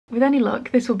with any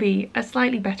luck, this will be a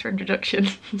slightly better introduction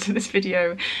to this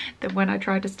video than when I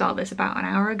tried to start this about an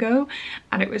hour ago,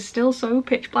 and it was still so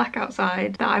pitch black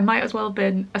outside that I might as well have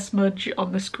been a smudge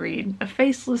on the screen, a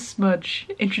faceless smudge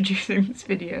introducing this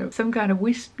video. Some kind of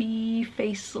wispy,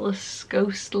 faceless,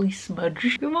 ghostly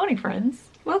smudge. Good morning, friends.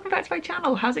 Welcome back to my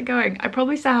channel. How's it going? I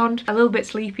probably sound a little bit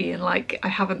sleepy and like I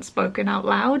haven't spoken out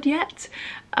loud yet,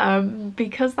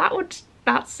 because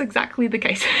that's exactly the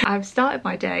case. I've started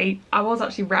my day. I was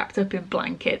actually wrapped up in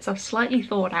blankets. I've slightly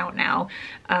thawed out now,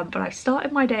 but I've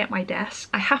started my day at my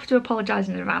desk. I have to apologise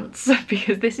in advance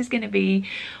because this is going to be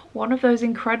one of those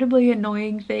incredibly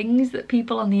annoying things that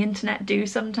people on the internet do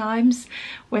sometimes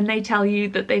when they tell you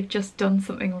that they've just done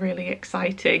something really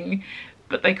exciting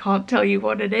but they can't tell you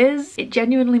what it is. It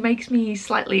genuinely makes me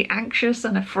slightly anxious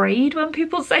and afraid when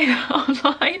people say that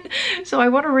online. So I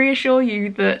want to reassure you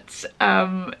that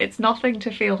it's nothing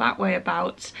to feel that way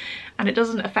about, and it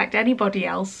doesn't affect anybody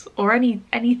else or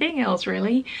anything else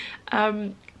really.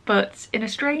 But in a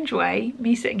strange way,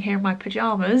 me sitting here in my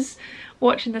pajamas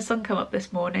watching the sun come up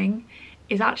this morning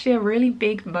is actually a really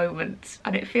big moment,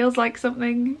 and it feels like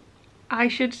something I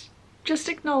should just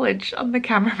acknowledge on the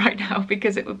camera right now,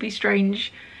 because it would be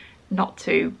strange not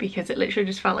to, because it literally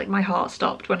just felt like my heart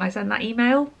stopped when I sent that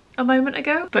email a moment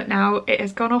ago. But now it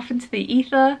has gone off into the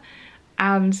ether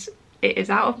and it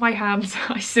is out of my hands.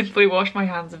 I simply wash my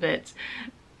hands of it,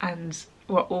 and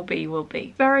what will be will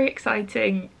be. Very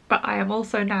exciting, but I am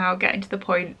also now getting to the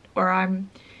point where I'm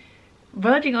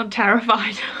verging on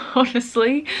terrified,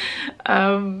 honestly.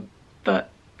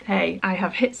 But hey, I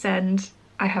have hit send.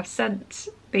 I have sent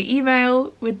the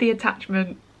email with the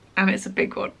attachment, and it's a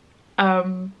big one.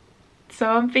 So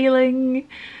I'm feeling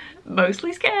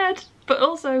mostly scared, but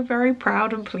also very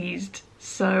proud and pleased.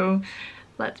 So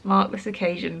let's mark this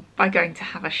occasion by going to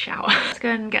have a shower. Let's go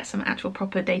and get some actual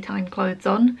proper daytime clothes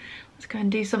on. Let's go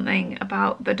and do something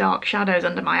about the dark shadows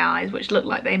under my eyes, which look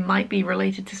like they might be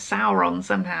related to Sauron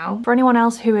somehow. For anyone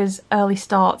else who is early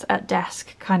start at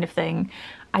desk kind of thing,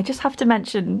 I just have to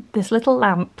mention this little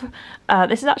lamp.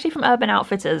 This is actually from Urban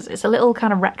Outfitters. It's a little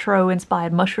kind of retro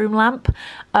inspired mushroom lamp.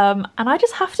 And I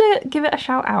just have to give it a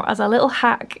shout out as a little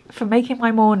hack for making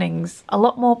my mornings a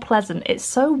lot more pleasant. It's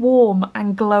so warm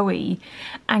and glowy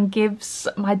and gives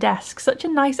my desk such a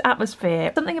nice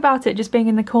atmosphere. Something about it just being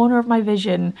in the corner of my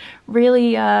vision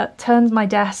really turns my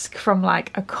desk from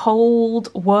like a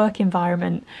cold work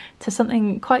environment to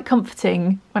something quite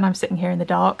comforting when I'm sitting here in the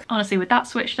dark. Honestly, with that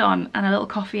switched on and a little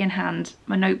coffee in hand,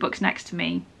 my notebook's next to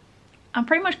me, I'm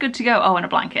pretty much good to go. Oh, and a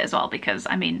blanket as well, because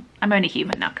I mean, I'm only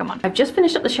human now, come on. I've just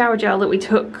finished up the shower gel that we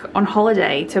took on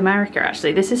holiday to America,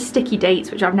 actually. This is Sticky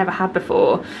Dates, which I've never had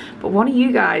before, but one of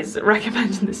you guys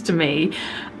recommended this to me,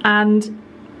 and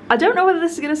I don't know whether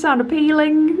this is going to sound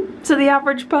appealing to the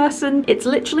average person. It's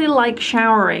literally like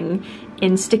showering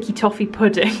in sticky toffee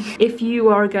pudding. If you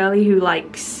are a girly who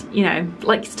likes, you know,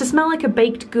 likes to smell like a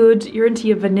baked good, you're into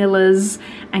your vanillas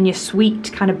and your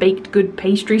sweet kind of baked good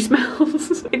pastry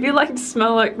smells. If you like to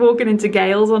smell like walking into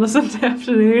Gales on a Sunday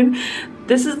afternoon,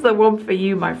 this is the one for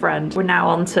you, my friend. We're now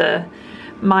on to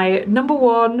my number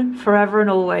one, forever and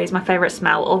always, my favourite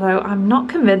smell, although I'm not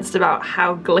convinced about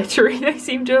how glittery they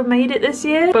seem to have made it this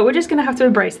year. But we're just gonna have to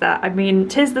embrace that. I mean,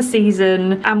 'tis the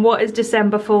season, and what is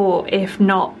December for if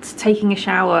not taking a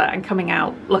shower and coming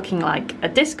out looking like a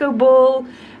disco ball,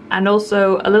 and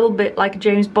also a little bit like a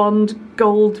James Bond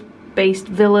gold-based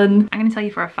villain. I'm gonna tell you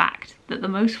for a fact that the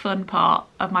most fun part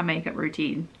of my makeup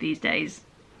routine these days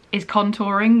is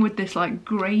contouring with this like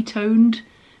grey-toned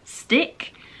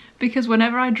stick. Because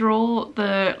whenever I draw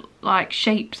the like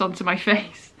shapes onto my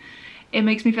face, it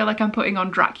makes me feel like I'm putting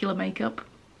on Dracula makeup,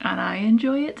 and I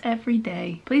enjoy it every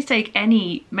day. Please take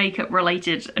any makeup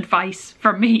related advice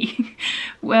from me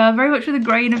well, very much with a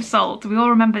grain of salt. We all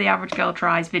remember the Average Girl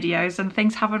Tries videos, and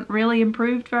things haven't really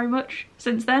improved very much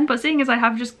since then. But seeing as I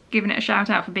have just given it a shout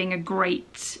out for being a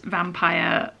great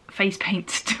vampire face paint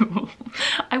tool,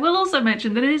 I will also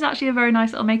mention that it is actually a very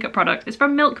nice little makeup product. It's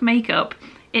from Milk Makeup.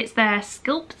 It's their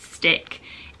Sculpt Stick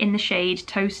in the shade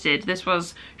Toasted. This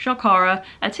was, shock horror,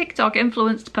 a TikTok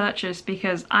influenced purchase,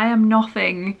 because I am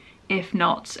nothing if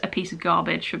not a piece of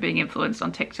garbage for being influenced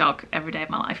on TikTok every day of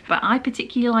my life. But I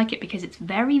particularly like it because it's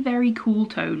very, very cool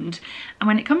toned. And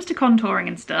when it comes to contouring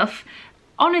and stuff,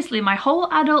 honestly, my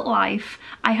whole adult life,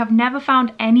 I have never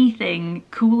found anything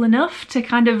cool enough to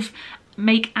kind of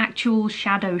make actual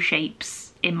shadow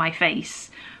shapes in my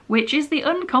face which is the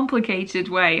uncomplicated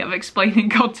way of explaining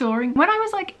contouring. When I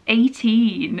was like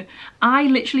 18, I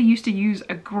literally used to use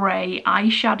a grey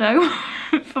eyeshadow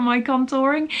for my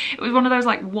contouring. It was one of those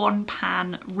like one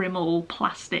pan Rimmel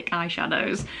plastic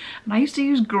eyeshadows, and I used to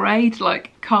use grey to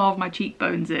like carve my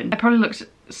cheekbones in. I probably looked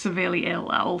severely ill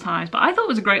at all times, but I thought it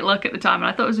was a great look at the time, and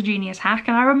I thought it was a genius hack.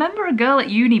 And I remember a girl at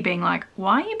uni being like,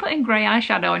 why are you putting grey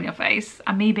eyeshadow on your face?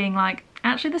 And me being like,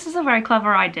 actually, this is a very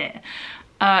clever idea.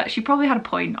 She probably had a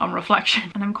point on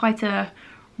reflection. And I'm quite a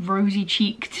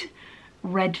rosy-cheeked,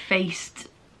 red-faced,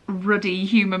 ruddy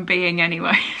human being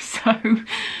anyway, so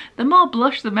the more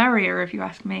blush the merrier, if you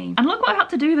ask me. And look what I had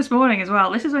to do this morning as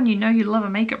well. This is when you know you love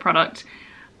a makeup product.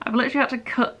 I've literally had to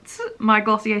cut my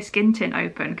Glossier skin tint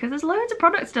open because there's loads of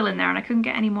product still in there and I couldn't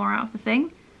get any more out of the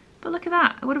thing. But look at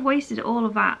that, I would have wasted all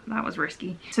of that. That was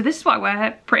risky. So this is what I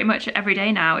wear pretty much every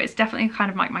day now. It's definitely kind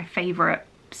of like my favourite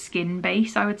skin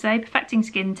base, I would say. Perfecting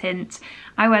Skin Tint.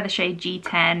 I wear the shade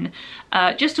G10.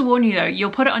 Just to warn you though, you'll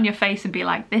put it on your face and be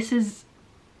like, this is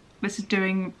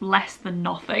doing less than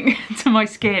nothing to my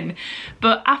skin.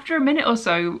 But after a minute or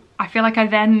so, I feel like I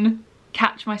then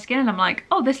catch my skin and I'm like,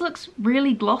 oh, this looks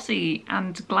really glossy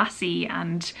and glassy,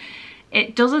 and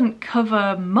it doesn't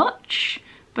cover much,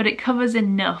 but it covers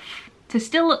enough to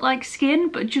still look like skin,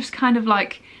 but just kind of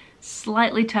like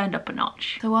slightly turned up a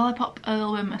notch. So while I pop a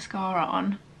little bit of mascara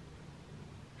on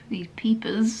for these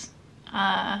peepers,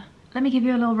 let me give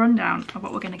you a little rundown of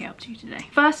what we're going to get up to today.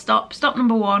 First stop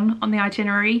number 1 on the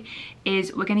itinerary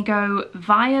is we're going to go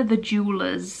via the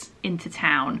Jewellers into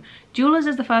town. Jewellers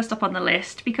is the first stop on the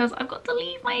list because I've got to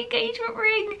leave my engagement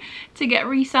ring to get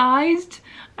resized.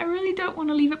 I really don't want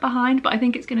to leave it behind, but I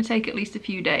think it's going to take at least a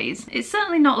few days. It's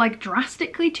certainly not like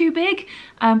drastically too big,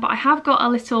 but I have got a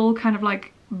little kind of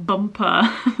like bumper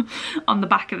on the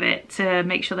back of it to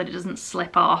make sure that it doesn't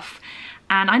slip off.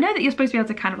 And I know that you're supposed to be able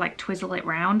to kind of like twizzle it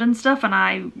round and stuff, and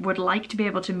I would like to be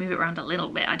able to move it around a little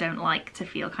bit. I don't like to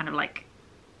feel kind of like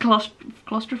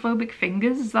claustrophobic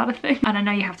fingers, is that a thing? And I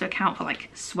know you have to account for like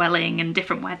swelling and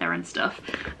different weather and stuff,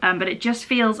 but it just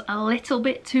feels a little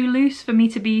bit too loose for me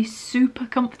to be super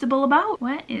comfortable about.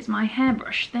 Where is my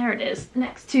hairbrush? There it is,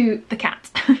 next to the cat.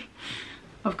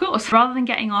 Of course. Rather than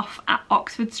getting off at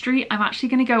Oxford Street, I'm actually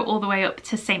going to go all the way up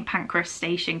to St Pancras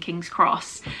Station, King's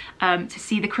Cross, to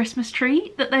see the Christmas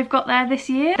tree that they've got there this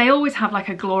year. They always have like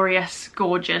a glorious,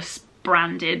 gorgeous,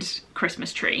 branded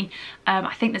Christmas tree.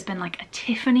 I think there's been like a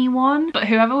Tiffany one, but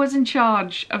whoever was in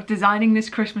charge of designing this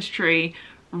Christmas tree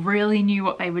really knew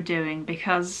what they were doing,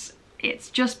 because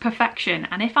it's just perfection.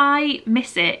 And if I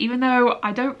miss it, even though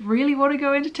I don't really want to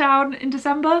go into town in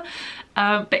December,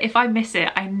 but if I miss it,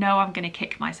 I know I'm gonna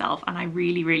kick myself, and I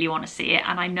really, really want to see it.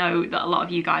 And I know that a lot of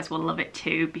you guys will love it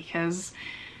too, because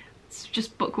it's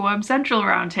just bookworm central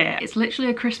around here. It's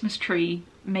literally a Christmas tree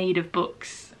made of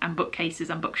books and bookcases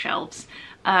and bookshelves.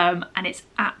 And it's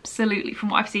absolutely, from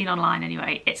what I've seen online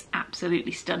anyway, it's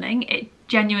absolutely stunning. It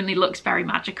genuinely looks very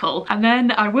magical. And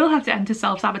then I will have to enter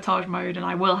self-sabotage mode, and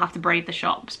I will have to brave the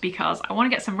shops because I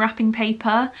want to get some wrapping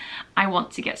paper, I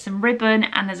want to get some ribbon,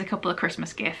 and there's a couple of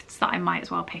Christmas gifts that I might as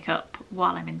well pick up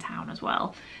while I'm in town as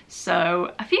well.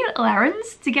 So a few little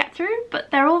errands to get through,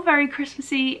 but they're all very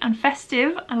Christmassy and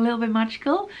festive and a little bit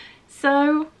magical.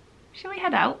 So shall we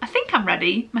head out? I think I'm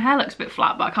ready. My hair looks a bit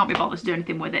flat, but I can't be bothered to do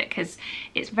anything with it because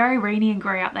it's very rainy and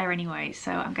grey out there anyway,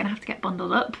 so I'm gonna have to get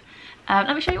bundled up.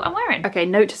 Let me show you what I'm wearing. Okay,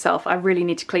 note to self, I really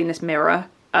need to clean this mirror.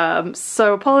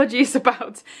 So apologies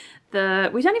about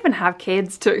we don't even have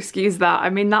kids to excuse that. I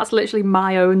mean, that's literally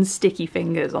my own sticky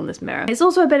fingers on this mirror. It's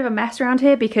also a bit of a mess around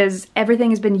here because everything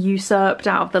has been usurped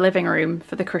out of the living room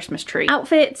for the Christmas tree.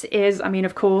 Outfit is, I mean,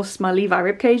 of course, my Levi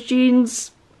ribcage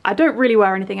jeans. I don't really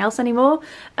wear anything else anymore.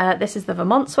 This is the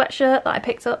Vermont sweatshirt that I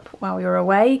picked up while we were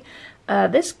away.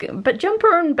 But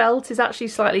jumper and belt is actually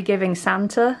slightly giving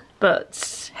Santa,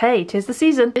 but hey, 'tis the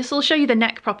season. This will show you the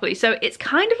neck properly. So it's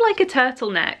kind of like a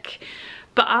turtleneck,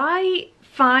 but I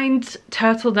find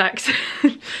turtlenecks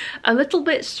a little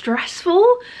bit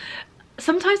stressful.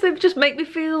 Sometimes they just make me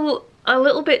feel a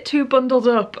little bit too bundled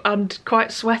up and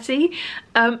quite sweaty,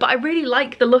 but I really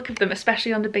like the look of them,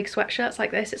 especially under big sweatshirts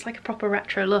like this. It's like a proper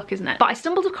retro look, isn't it? But I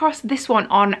stumbled across this one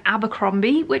on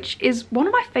Abercrombie, which is one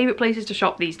of my favourite places to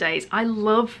shop these days. I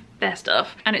love their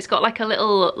stuff, and it's got like a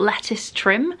little lettuce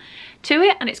trim to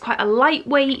it, and it's quite a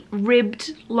lightweight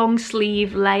ribbed long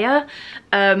sleeve layer,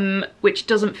 which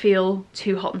doesn't feel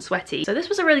too hot and sweaty. So this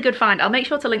was a really good find. I'll make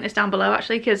sure to link this down below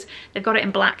actually, because they've got it in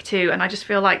black too, and I just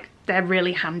feel like they're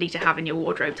really handy to have in your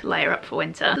wardrobe to layer up for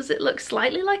winter. Does it look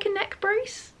slightly like a neck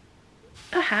brace?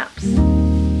 Perhaps.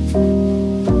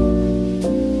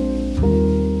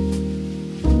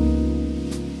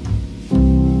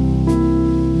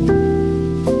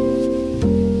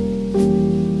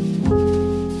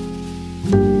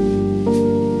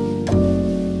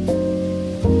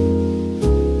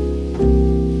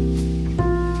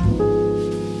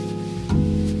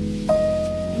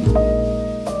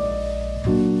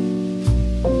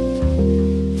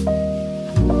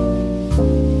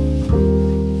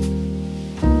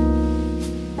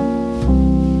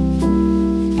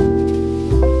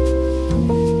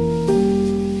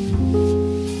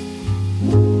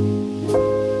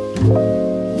 That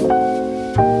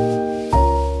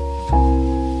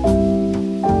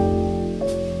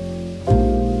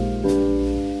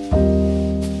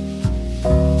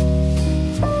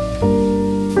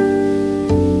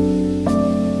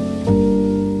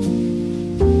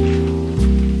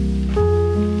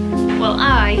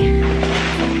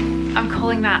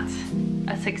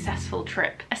a successful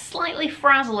trip, a slightly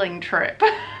frazzling trip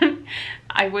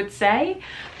I would say,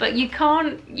 but you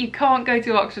can't go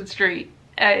to Oxford Street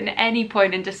at any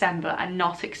point in December and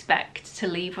not expect to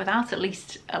leave without at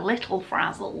least a little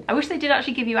frazzle. I wish they did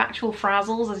actually give you actual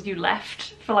frazzles as you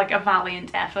left for like a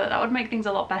valiant effort. That would make things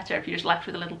a lot better if you just left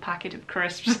with a little packet of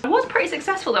crisps. It was pretty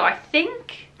successful though. I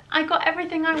think I got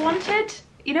everything I wanted.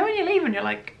 You know when you leave and you're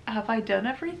like, have I done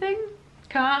everything?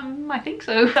 I think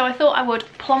so. So I thought I would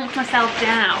plonk myself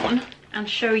down and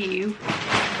show you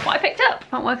what I picked up.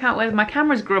 Can't work out whether my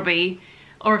camera's grubby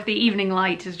or if the evening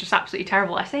light is just absolutely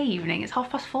terrible. I say evening, it's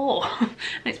 4:30 and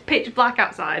it's pitch black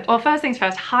outside. Well, first things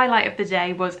first, highlight of the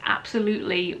day was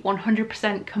absolutely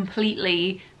 100%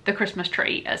 completely the Christmas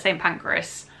tree at St.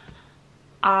 Pancras.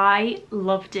 I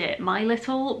loved it. My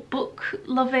little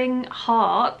book-loving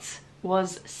heart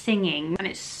was singing, and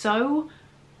it's so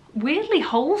weirdly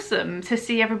wholesome to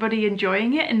see everybody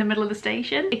enjoying it in the middle of the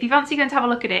station. If you fancy going to have a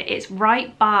look at it, it's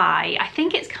right by, I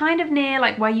think it's kind of near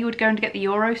like where you would go and get the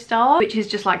Eurostar, which is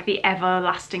just like the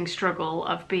everlasting struggle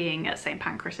of being at St.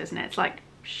 Pancras, isn't it? It's like,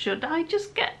 should I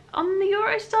just get on the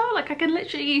Eurostar? Like I could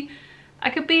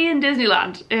be in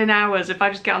Disneyland in hours if I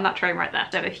just get on that train right there.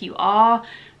 So if you are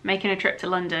making a trip to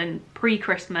London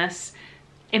pre-Christmas,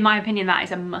 in my opinion, that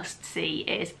is a must-see.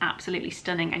 It is absolutely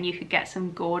stunning and you could get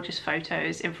some gorgeous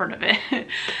photos in front of it.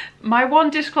 My one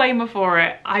disclaimer for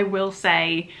it, I will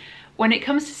say, when it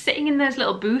comes to sitting in those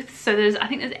little booths, so I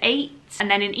think there's 8,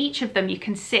 and then in each of them you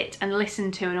can sit and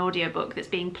listen to an audiobook that's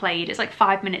being played. It's like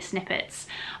 5-minute snippets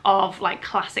of like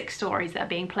classic stories that are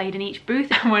being played in each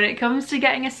booth. And when it comes to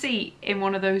getting a seat in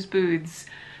one of those booths,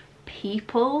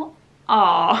 people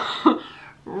are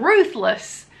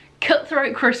ruthless.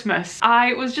 Cutthroat Christmas.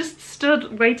 I was just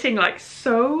stood waiting like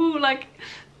so like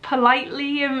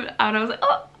politely and I was like,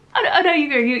 oh no, you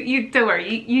go, you don't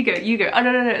worry, you go. Oh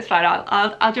no, it's fine,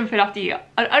 I'll jump in after you.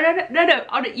 Oh no,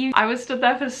 you. I was stood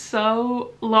there for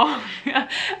so long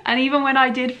and even when I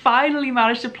did finally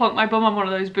manage to plonk my bum on one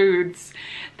of those booths,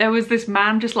 there was this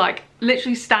man just like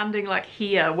literally standing like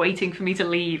here waiting for me to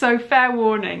leave. So fair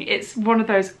warning, it's one of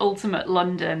those ultimate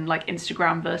London like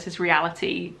Instagram versus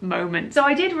reality moments. So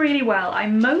I did really well. I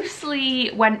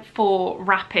mostly went for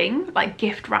wrapping, like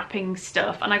gift wrapping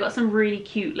stuff, and I got some really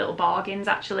cute little bargains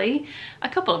actually. A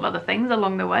couple of other things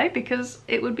along the way because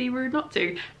it would be rude not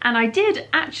to. And I did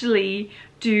actually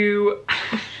do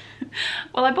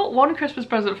well, I bought one Christmas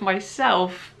present for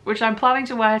myself, which I'm planning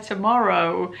to wear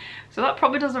tomorrow, so that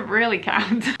probably doesn't really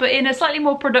count. But in a slightly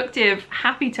more productive,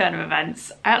 happy turn of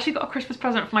events, I actually got a Christmas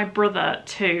present for my brother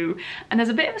too. And there's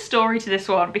a bit of a story to this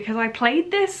one because I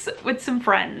played this with some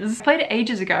friends. I played it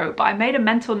ages ago, but I made a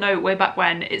mental note way back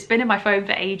when, it's been in my phone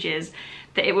for ages,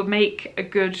 that it would make a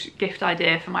good gift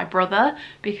idea for my brother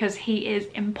because he is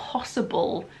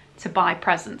impossible to buy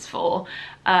presents for.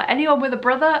 Anyone with a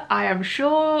brother, I am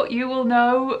sure you will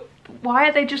know, why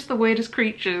are they just the weirdest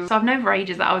creatures? So I've known for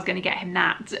ages that I was going to get him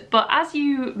that, but as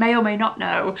you may or may not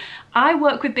know, I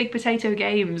work with Big Potato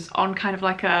Games on kind of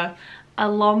like a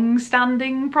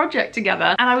long-standing project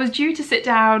together, and I was due to sit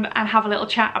down and have a little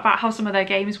chat about how some of their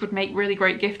games would make really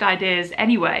great gift ideas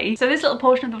anyway. So this little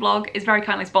portion of the vlog is very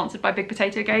kindly sponsored by Big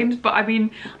Potato Games, but I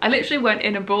mean, I literally went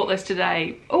in and bought this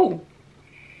today. Oh,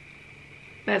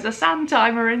 there's a sand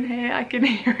timer in here, I can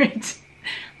hear it.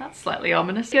 That's slightly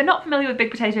ominous. If you're not familiar with Big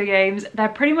Potato Games, they're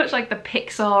pretty much like the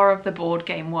Pixar of the board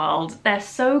game world. They're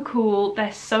so cool,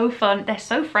 they're so fun, they're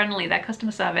so friendly, their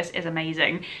customer service is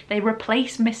amazing. They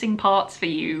replace missing parts for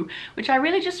you, which I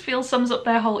really just feel sums up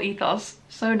their whole ethos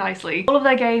so nicely. All of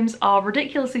their games are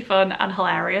ridiculously fun and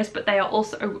hilarious, but they are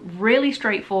also really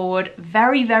straightforward,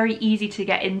 very, very easy to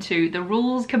get into. The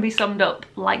rules can be summed up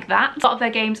like that. A lot of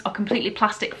their games are completely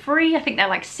plastic free. I think they're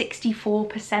like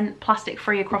 64% plastic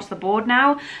free across the board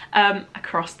now.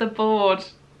 Across the board.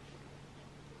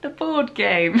 The board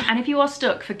game. And if you are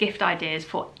stuck for gift ideas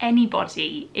for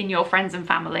anybody in your friends and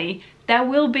family, there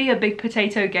will be a Big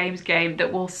Potato Games game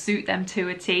that will suit them to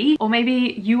a T. Or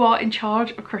maybe you are in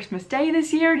charge of Christmas Day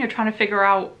this year and you're trying to figure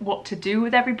out what to do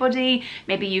with everybody.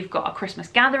 Maybe you've got a Christmas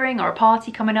gathering or a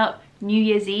party coming up. New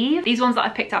Year's Eve. These ones that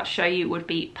I've picked out to show you would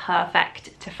be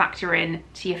perfect to factor in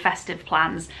to your festive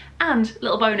plans. And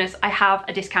little bonus, I have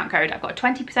a discount code. I've got a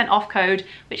 20% off code,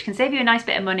 which can save you a nice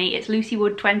bit of money. It's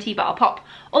LucyWood20, but I'll pop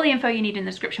all the info you need in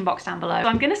the description box down below. So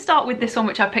I'm gonna start with this one,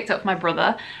 which I picked up for my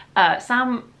brother.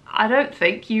 Sam, I don't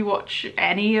think you watch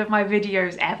any of my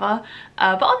videos ever,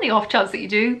 but on the off chance that you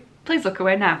do, please look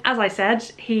away now. As I said,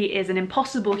 he is an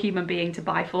impossible human being to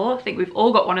buy for. I think we've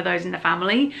all got one of those in the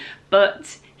family,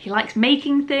 but he likes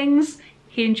making things.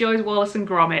 He enjoys Wallace and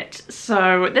Gromit,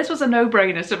 so this was a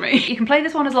no-brainer to me. You can play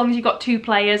this one as long as you've got 2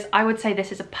 players. I would say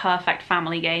this is a perfect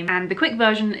family game. And the quick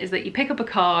version is that you pick up a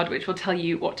card which will tell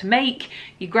you what to make,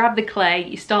 you grab the clay,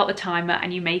 you start the timer,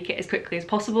 and you make it as quickly as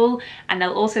possible. And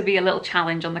there'll also be a little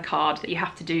challenge on the card that you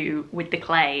have to do with the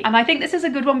clay. And I think this is a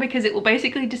good one because it will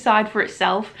basically decide for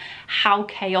itself how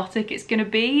chaotic it's gonna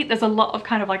be. There's a lot of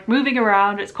kind of like moving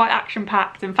around, it's quite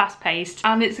action-packed and fast-paced,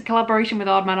 and it's a collaboration with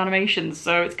Aardman Animations,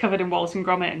 so it's covered in Wallace and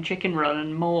Gromit and Chicken Run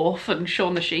and Morph and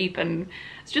Shaun the Sheep, and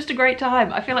it's just a great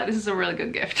time. I feel like this is a really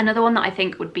good gift. Another one that I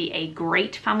think would be a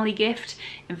great family gift.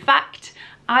 In fact,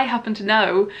 I happen to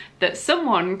know that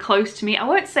someone close to me, I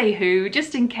won't say who,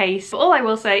 just in case, but all I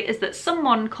will say is that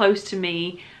someone close to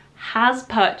me has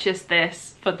purchased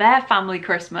this for their family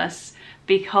Christmas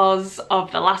because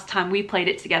of the last time we played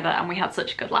it together and we had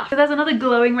such a good laugh. So there's another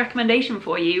glowing recommendation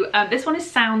for you. This one is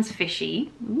Sounds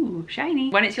Fishy. Ooh, shiny.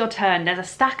 When it's your turn, there's a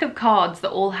stack of cards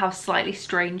that all have slightly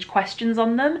strange questions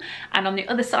on them, and on the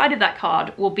other side of that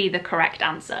card will be the correct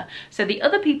answer. So the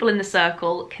other people in the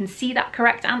circle can see that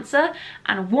correct answer,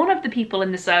 and one of the people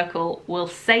in the circle will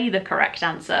say the correct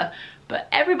answer, but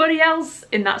everybody else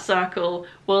in that circle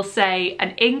will say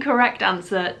an incorrect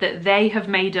answer that they have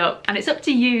made up. And it's up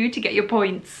to you to get your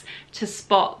points to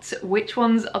spot which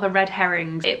ones are the red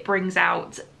herrings. It brings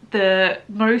out the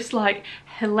most like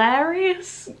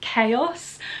hilarious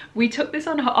chaos. We took this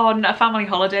on a family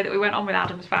holiday that we went on with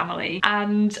Adam's family,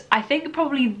 and I think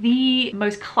probably the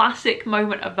most classic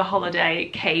moment of the holiday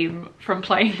came from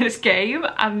playing this game.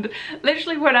 And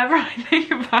literally whenever I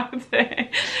think about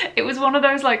it, it was one of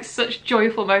those like such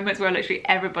joyful moments where literally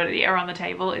everybody around the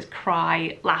table is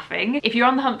cry laughing. If you're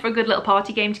on the hunt for a good little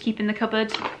party game to keep in the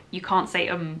cupboard, you can't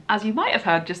say as you might have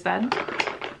heard just then.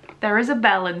 There is a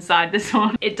bell inside this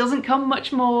one. It doesn't come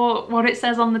much more what it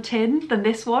says on the tin than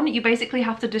this one. You basically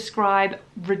have to describe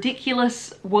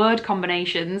ridiculous word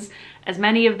combinations, as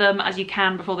many of them as you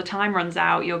can before the time runs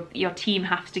out. Your team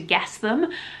has to guess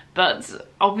them, but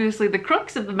obviously the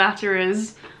crux of the matter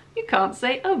is you can't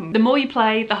say The more you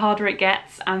play, the harder it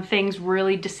gets, and things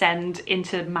really descend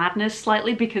into madness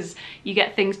slightly because you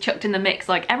get things chucked in the mix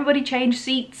like everybody change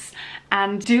seats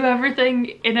and do everything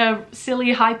in a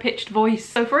silly high-pitched voice.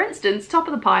 So for instance, top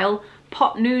of the pile,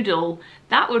 pot noodle.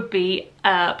 That would be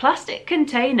a plastic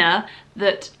container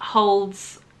that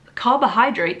holds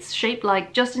carbohydrates shaped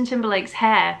like Justin Timberlake's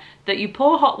hair that you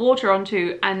pour hot water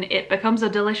onto and it becomes a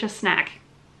delicious snack.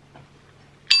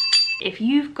 If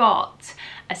you've got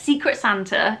a secret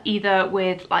Santa, either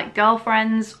with like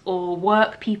girlfriends or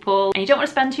work people, and you don't want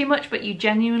to spend too much but you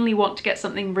genuinely want to get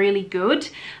something really good,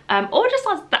 or just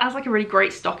as like a really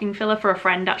great stocking filler for a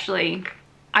friend, actually,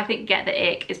 I think Get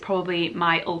the Ick is probably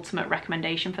my ultimate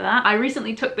recommendation for that. I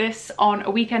recently took this on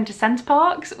a weekend to Centre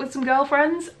Parks with some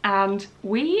girlfriends and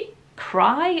we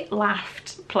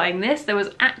laughed playing this. There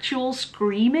was actual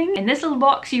screaming. In this little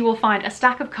box you will find a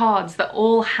stack of cards that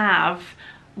all have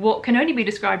what can only be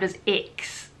described as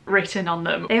icks written on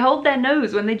them. They hold their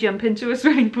nose when they jump into a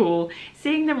swimming pool.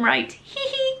 Seeing them write hee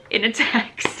hee in a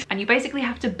text. And you basically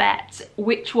have to bet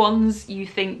which ones you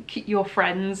think your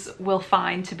friends will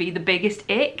find to be the biggest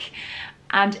ick,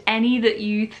 and any that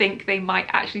you think they might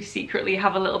actually secretly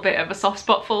have a little bit of a soft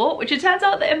spot for, which it turns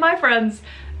out that in my friends,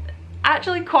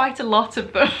 actually quite a lot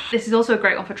of them. This is also a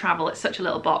great one for travel. It's such a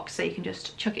little box so you can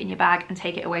just chuck it in your bag and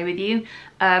take it away with you.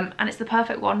 And it's the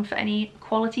perfect one for any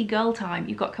quality girl time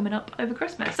you've got coming up over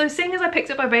Christmas. So seeing as I picked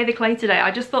up my Bay the Clay today,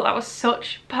 I just thought that was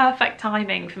such perfect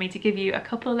timing for me to give you a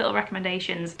couple of little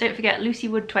recommendations. Don't forget,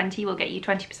 LucyWood20 will get you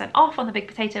 20% off on the Big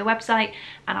Potato website,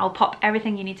 and I'll pop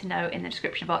everything you need to know in the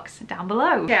description box down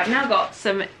below. Okay, I've now got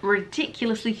some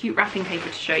ridiculously cute wrapping paper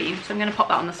to show you, so I'm gonna pop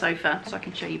that on the sofa so I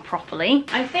can show you properly.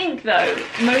 I think though,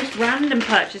 most random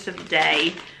purchase of the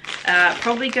day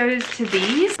probably goes to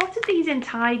these. I spotted these in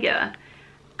Tiger,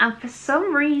 and for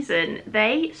some reason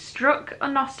they struck a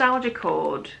nostalgia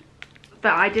chord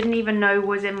that I didn't even know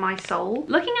was in my soul.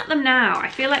 Looking at them now, I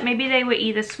feel like maybe they were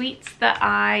either sweets that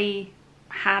I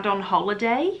had on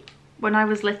holiday when I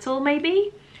was little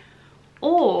maybe,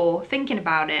 or thinking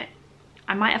about it,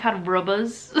 I might have had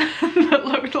rubbers that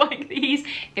looked like these.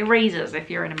 Erasers if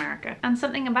you're in America. And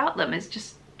something about them is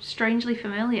just strangely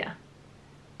familiar.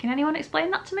 Can anyone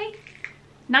explain that to me?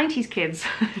 90s kids,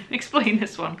 explain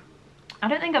this one. I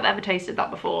don't think I've ever tasted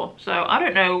that before, so I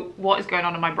don't know what is going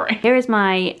on in my brain. Here is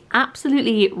my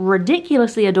absolutely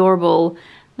ridiculously adorable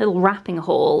little wrapping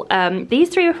haul. These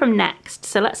three are from Next,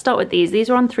 so let's start with these. These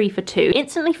are on 3 for 2.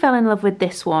 Instantly fell in love with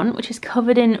this one, which is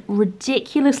covered in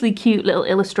ridiculously cute little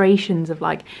illustrations of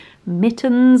like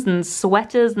mittens and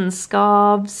sweaters and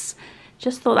scarves.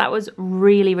 Just thought that was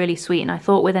really, really sweet, and I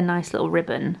thought with a nice little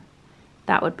ribbon,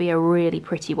 that would be a really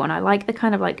pretty one. I like the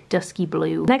kind of like dusky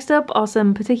blue. Next up are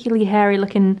some particularly hairy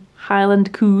looking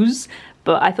Highland coos,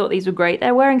 but I thought these were great.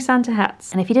 They're wearing Santa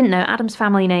hats. And if you didn't know, Adam's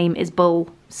family name is Bull.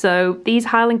 So these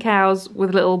Highland cows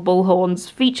with little bull horns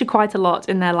feature quite a lot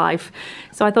in their life.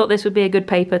 So I thought this would be a good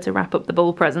paper to wrap up the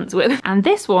bull presents with. And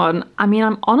this one, I mean,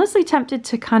 I'm honestly tempted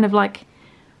to kind of like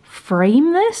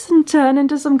frame this and turn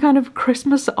into some kind of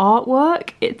Christmas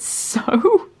artwork. It's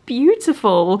so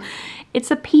beautiful. It's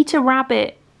a Peter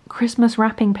Rabbit Christmas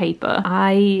wrapping paper.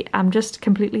 I am just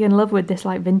completely in love with this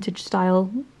like vintage style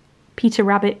Peter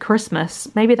Rabbit Christmas.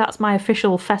 Maybe that's my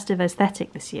official festive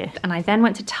aesthetic this year. And I then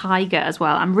went to Tiger as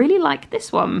well. I really like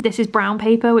this one. This is brown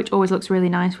paper, which always looks really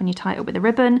nice when you tie it up with a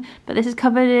ribbon, but this is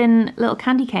covered in little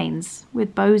candy canes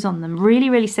with bows on them. Really,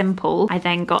 really simple. I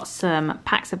then got some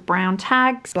packs of brown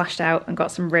tags, splashed out and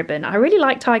got some ribbon. I really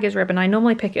like Tiger's ribbon. I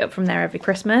normally pick it up from there every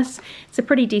Christmas. It's a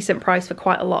pretty decent price for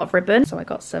quite a lot of ribbon. So I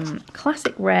got some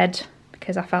classic red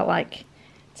because I felt like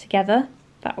together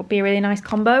that would be a really nice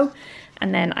combo.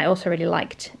 And then I also really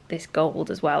liked this gold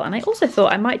as well. And I also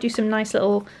thought I might do some nice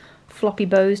little floppy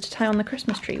bows to tie on the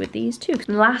Christmas tree with these too.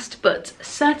 Last but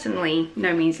certainly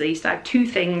no means least, I have 2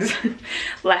 things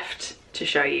left to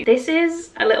show you. This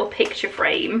is a little picture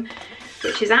frame,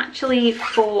 which is actually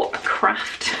for a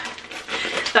craft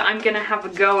that I'm gonna have a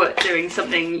go at doing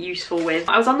something useful with.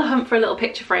 I was on the hunt for a little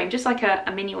picture frame, just like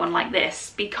a mini one like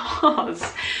this, because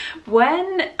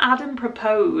when Adam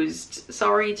proposed,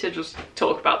 sorry to just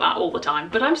talk about that all the time,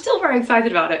 but I'm still very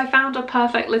excited about it. I found a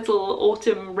perfect little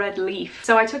autumn red leaf.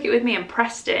 So I took it with me and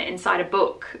pressed it inside a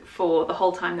book for the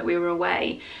whole time that we were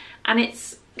away. And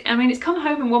it's come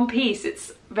home in one piece.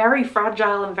 It's very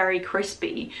fragile and very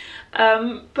crispy.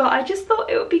 But I just thought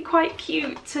it would be quite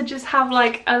cute to just have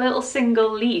like a little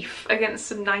single leaf against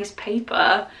some nice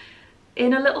paper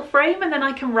in a little frame, and then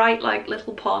I can write like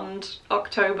Little Pond,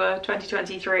 October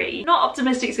 2023. Not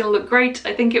optimistic it's gonna look great.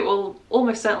 I think it will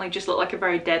almost certainly just look like a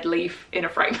very dead leaf in a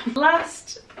frame.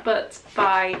 Last but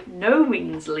by no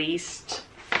means least,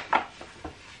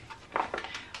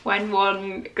 when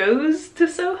one goes to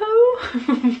Soho,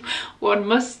 one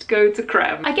must go to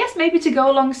Creme. I guess maybe to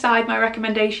go alongside my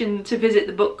recommendation to visit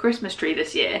the book Christmas tree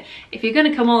this year, if you're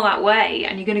gonna come all that way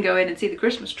and you're gonna go in and see the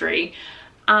Christmas tree,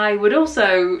 I would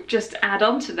also just add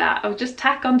on to that, I would just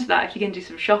tack onto that if you're gonna do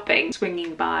some shopping,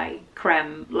 swinging by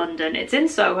Creme, London. It's in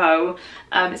Soho,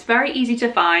 it's very easy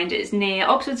to find, it's near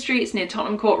Oxford Street, it's near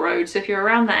Tottenham Court Road, so if you're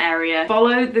around that area,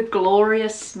 follow the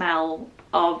glorious smell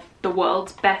of the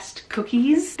world's best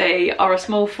cookies. They are a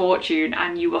small fortune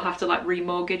and you will have to like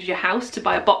remortgage your house to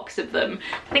buy a box of them.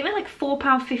 I think they're like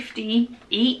 £4.50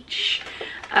 each,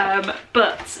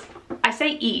 but I say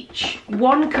each.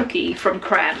 One cookie from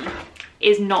Creme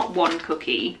is not one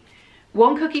cookie.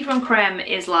 One cookie from Creme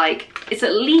is like, it's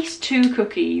at least 2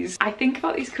 cookies. I think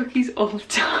about these cookies all the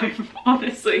time,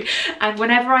 honestly. And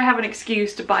whenever I have an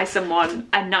excuse to buy someone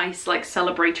a nice like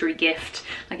celebratory gift,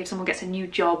 like if someone gets a new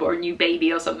job or a new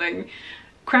baby or something,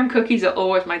 Creme cookies are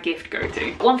always my gift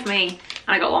go-to. One for me,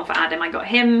 and I got one for Adam. I got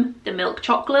him the milk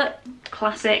chocolate,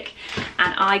 classic,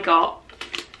 and I got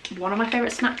one of my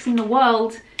favorite snacks in the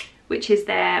world, which is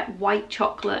their white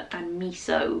chocolate and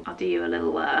miso. I'll do you a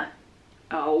little,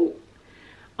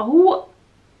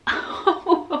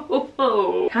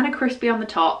 kind of crispy on the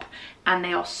top, and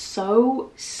they are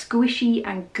so squishy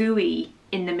and gooey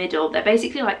in the middle. They're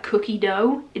basically like cookie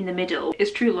dough in the middle.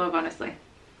 It's true love, honestly.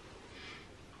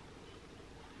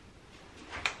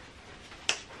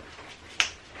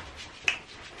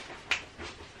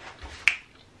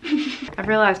 I've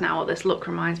realised now what this look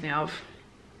reminds me of.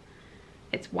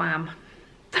 It's Wham.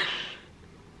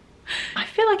 I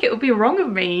feel like it would be wrong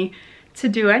of me to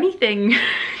do anything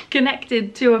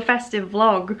connected to a festive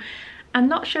vlog and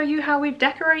not show you how we've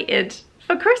decorated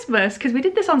for Christmas, because we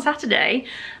did this on Saturday,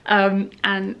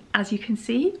 and as you can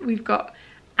see we've got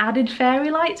added fairy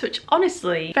lights, which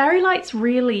honestly, fairy lights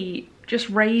really just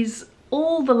raise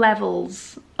all the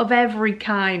levels of every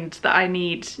kind that I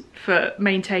need for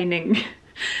maintaining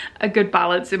a good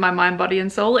balance in my mind, body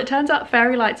and soul. It turns out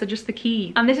fairy lights are just the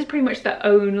key. And this is pretty much the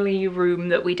only room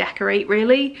that we decorate,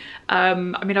 really. I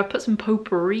mean, I've put some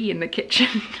potpourri in the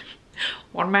kitchen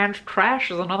One man's trash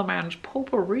is another man's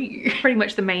potpourri. Pretty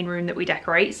much the main room that we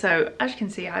decorate. So as you can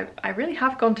see, I really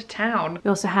have gone to town. We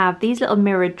also have these little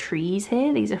mirrored trees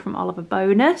here. These are from Oliver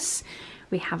Bonus.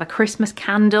 We have a Christmas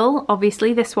candle.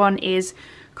 Obviously this one is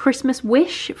Christmas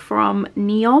Wish from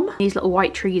Neom. These little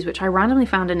white trees, which I randomly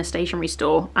found in a stationery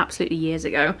store absolutely years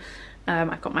ago.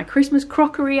 I've got my Christmas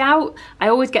crockery out. I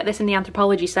always get this in the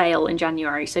Anthropology sale in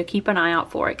January, so keep an eye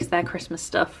out for it because their Christmas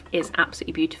stuff is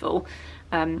absolutely beautiful.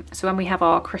 So when we have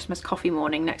our Christmas coffee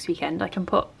morning next weekend, I can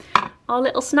put our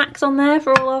little snacks on there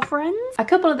for all our friends. A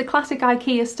couple of the classic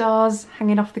IKEA stars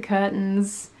hanging off the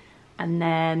curtains, and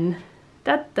then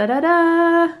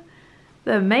da-da-da-da,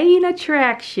 the main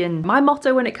attraction. My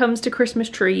motto when it comes to Christmas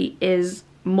tree is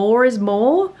more is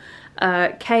more.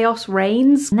 Chaos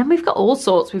reigns. And then we've got all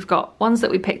sorts. We've got ones that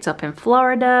we picked up in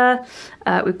Florida.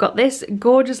 We've got this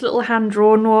gorgeous little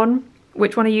hand-drawn one,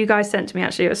 which one of you guys sent to me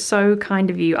actually. It was so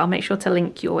kind of you. I'll make sure to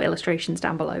link your illustrations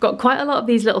down below. Got quite a lot of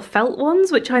these little felt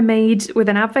ones, which I made with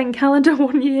an advent calendar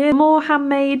one year. More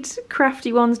handmade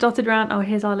crafty ones dotted around. Oh,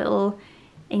 here's our little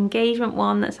engagement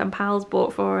one that some pals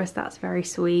bought for us. That's very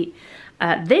sweet.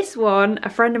 This one,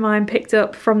 a friend of mine picked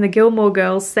up from the Gilmore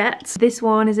Girls set. This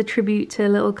one is a tribute to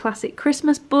little classic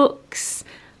Christmas books.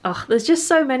 Oh, there's just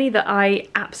so many that I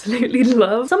absolutely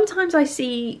love. Sometimes I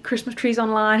see Christmas trees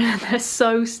online and they're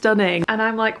so stunning. And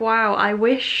I'm like, wow, I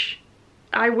wish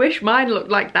mine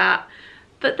looked like that.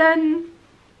 But then,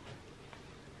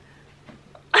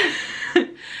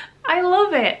 I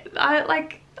love it.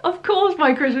 Of course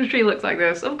my Christmas tree looks like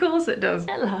this. Of course it does.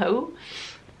 Hello.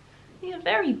 You're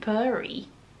very purry.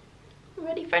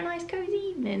 Ready for a nice cozy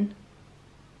evening?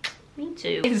 Me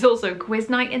too. It's also quiz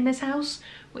night in this house,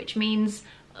 which means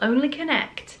only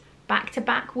connect back to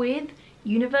back with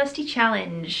University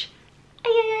Challenge.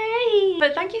 Yay!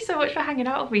 But thank you so much for hanging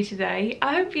out with me today.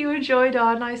 I hope you enjoyed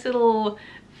our nice little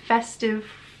festive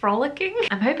frolicking.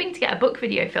 I'm hoping to get a book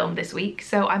video filmed this week,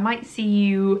 so I might see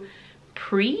you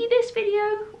pre this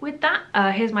video with that.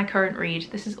 Here's my current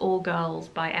read. This is All Girls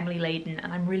by Emily Layden,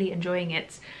 and I'm really enjoying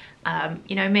it.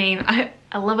 You know me, I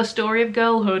love a story of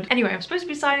girlhood. Anyway, I'm supposed to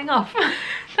be signing off.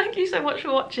 Thank you so much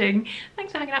for watching.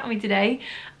 Thanks for hanging out with me today.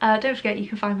 Don't forget you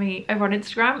can find me over on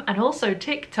Instagram and also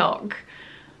TikTok.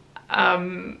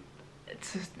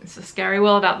 It's a scary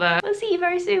world out there. We'll see you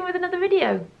very soon with another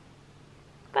video.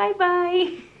 Bye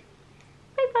bye.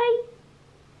 Bye bye.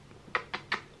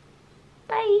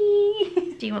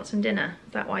 Bye. Do you want some dinner?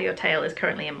 Is that why your tail is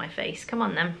currently in my face? Come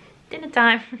on then. Dinner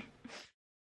time.